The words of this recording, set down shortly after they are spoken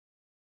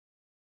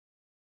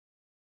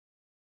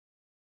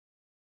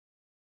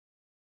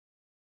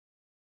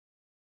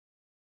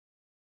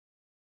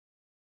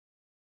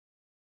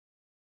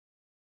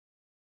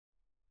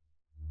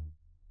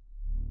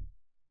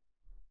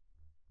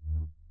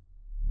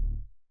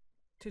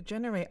To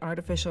generate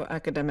artificial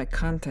academic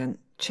content,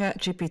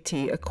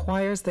 ChatGPT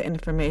acquires the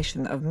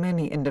information of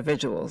many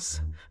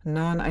individuals,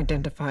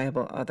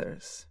 non-identifiable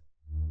others.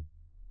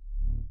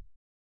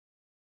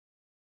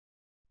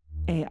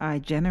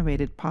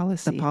 AI-generated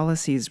policy. The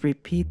policies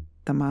repeat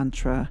the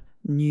mantra,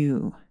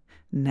 new,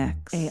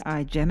 next.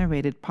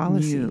 AI-generated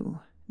policy, new,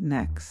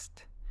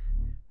 next,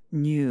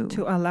 new,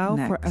 to allow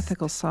next. For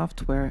ethical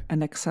software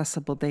and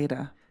accessible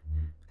data.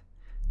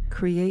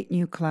 Create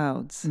new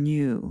clouds,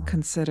 new,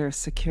 consider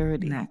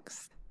security,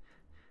 next.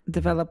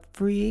 Develop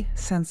free,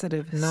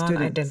 sensitive,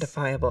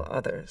 non-identifiable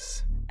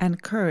others.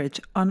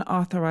 Encourage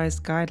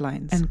unauthorized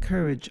guidelines.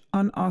 Encourage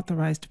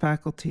unauthorized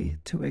faculty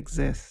to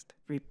exist.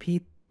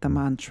 Repeat the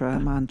mantra,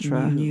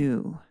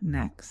 new,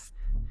 next.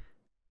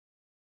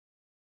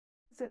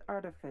 Is it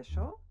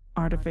artificial?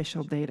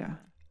 Artificial data.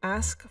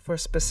 Ask for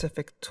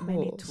specific tools.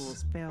 Many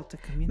tools fail to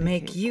communicate.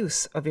 Make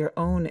use of your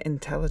own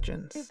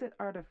intelligence. Is it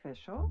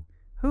artificial?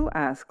 Who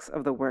asks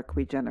of the work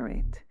we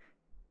generate?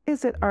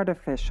 Is it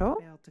artificial?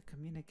 Fail to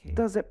communicate.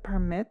 Does it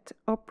permit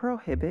or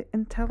prohibit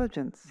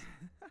intelligence?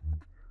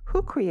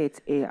 Who creates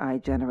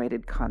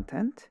AI-generated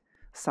content?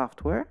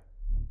 Software?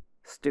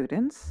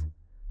 Students?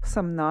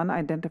 Some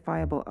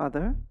non-identifiable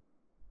other?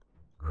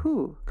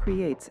 Who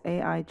creates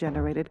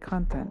AI-generated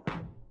content?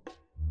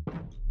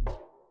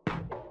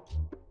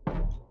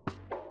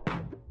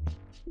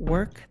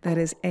 Work that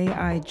is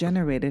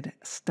AI-generated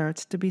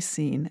starts to be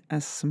seen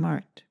as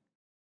smart.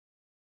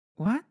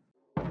 What?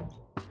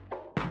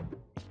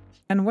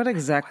 And what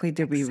exactly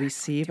did we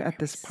receive at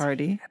this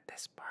party?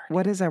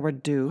 What is our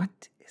due?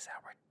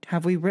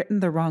 Have we written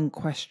the wrong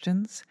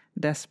questions,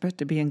 desperate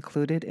to be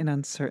included in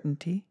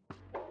uncertainty?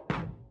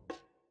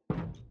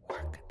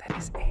 Work that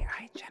is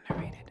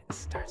AI-generated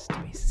starts to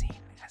be seen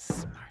as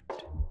smart.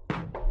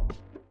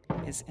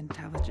 Is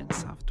intelligent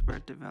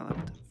software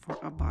developed for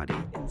a body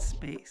in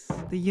space?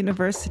 The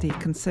university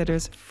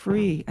considers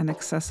free and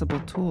accessible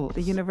tools.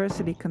 The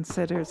university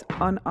considers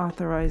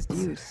unauthorized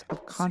use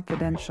of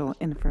confidential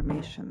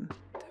information.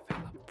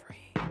 Develop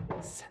free,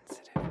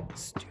 sensitive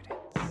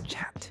students.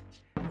 Chat.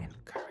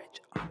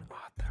 Encourage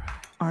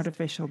unauthorized.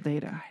 Artificial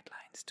data.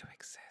 Guidelines to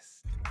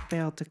exist.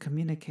 Fail to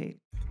communicate.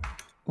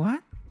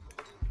 What?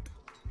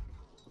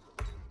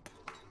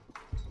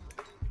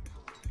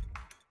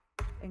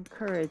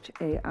 Encourage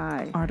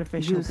AI.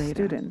 Artificial data. Use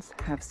students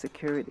have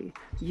security.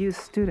 Use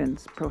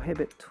students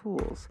prohibit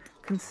tools.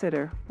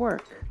 Consider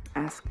work.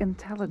 Ask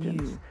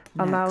intelligence. New,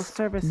 allow next,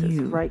 services.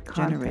 New, write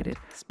content.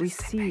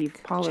 Receive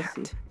policy.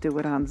 Chat. Do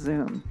it on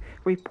Zoom.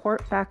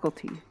 Report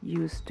faculty.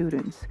 Use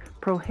students.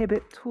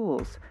 Prohibit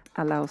tools.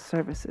 Allow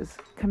services.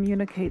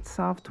 Communicate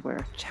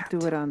software. Chat.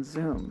 Do it on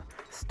Zoom.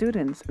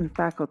 Students and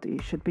faculty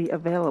should be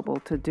available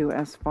to do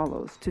as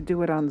follows. To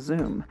do it on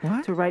Zoom.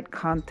 What? To write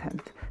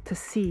content. To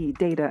see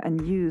data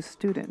and use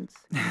students.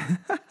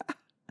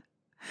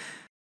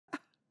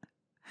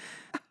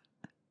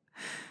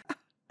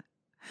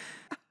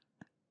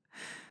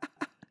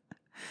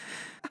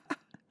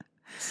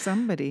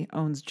 Somebody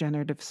owns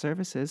generative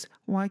services.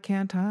 Why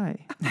can't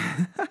I?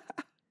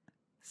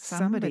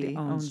 Somebody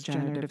owns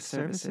generative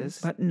services,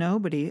 but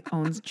nobody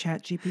owns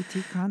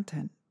ChatGPT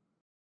content.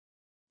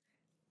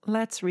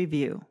 Let's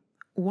review.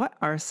 What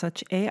are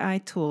such AI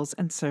tools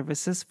and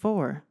services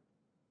for?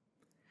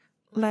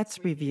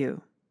 Let's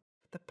review.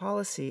 The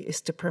policy is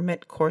to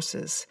permit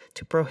courses,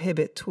 to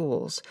prohibit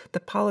tools.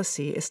 The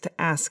policy is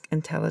to ask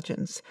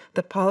intelligence.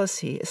 The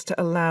policy is to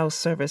allow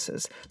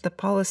services. The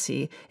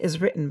policy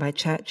is written by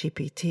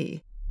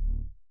ChatGPT.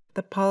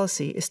 The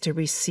policy is to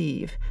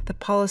receive. The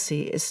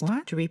policy is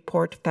to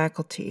report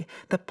faculty.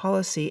 The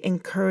policy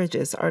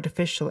encourages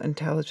artificial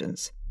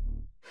intelligence.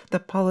 The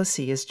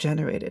policy is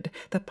generated.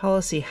 The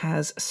policy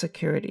has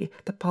security.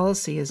 The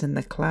policy is in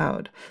the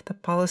cloud. The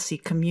policy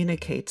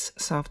communicates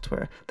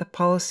software. The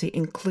policy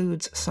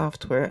includes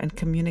software and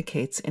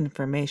communicates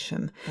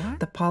information. What?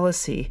 The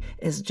policy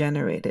is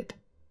generated.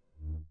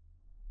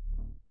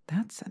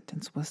 That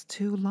sentence was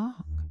too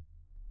long.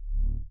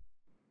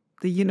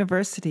 The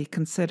university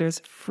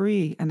considers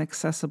free and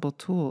accessible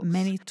tools.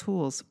 Many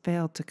tools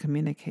fail to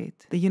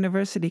communicate. The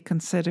university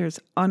considers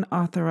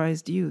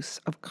unauthorized use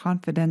of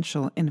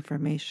confidential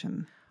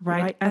information.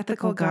 Write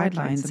ethical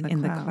guidelines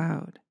in the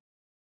cloud.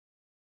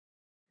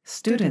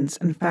 Students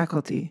and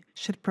faculty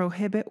should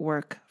prohibit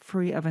work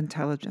free of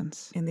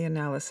intelligence. In the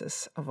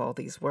analysis of all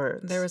these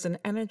words, there is an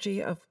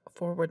energy of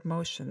forward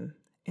motion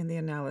in the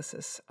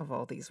analysis of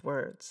all these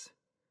words.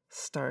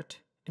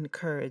 Start,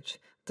 encourage,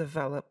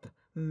 develop,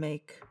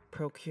 make,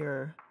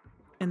 procure.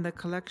 In the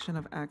collection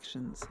of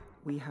actions,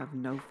 we have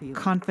no feeling.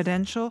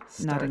 Confidential,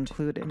 not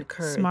included.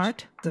 Encourage,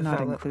 smart, develop,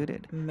 not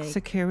included. Make,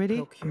 security,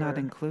 procure. Not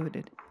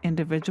included.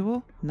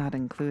 Individual, not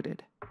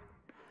included.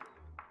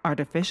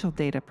 Artificial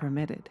data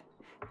permitted.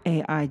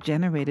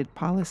 AI-generated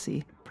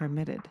policy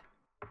permitted.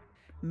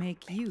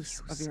 Make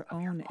use of your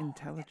own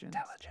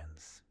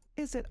intelligence.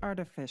 Is it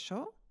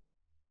artificial?